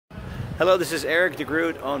Hello, this is Eric de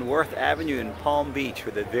Groot on Worth Avenue in Palm Beach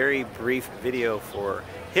with a very brief video for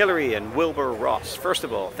Hilary and Wilbur Ross. First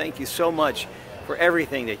of all, thank you so much for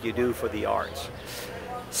everything that you do for the arts.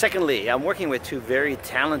 Secondly, I'm working with two very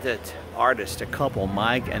talented artists, a couple,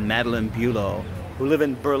 Mike and Madeleine Bülow, who live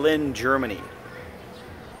in Berlin, Germany.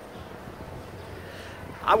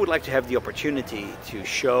 I would like to have the opportunity to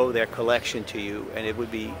show their collection to you, and it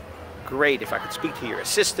would be great if I could speak to your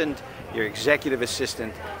assistant, your executive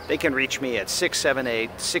assistant. They can reach me at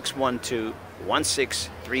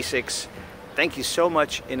 678-612-1636. Thank you so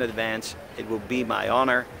much in advance. It will be my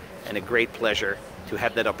honor and a great pleasure to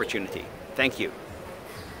have that opportunity. Thank you.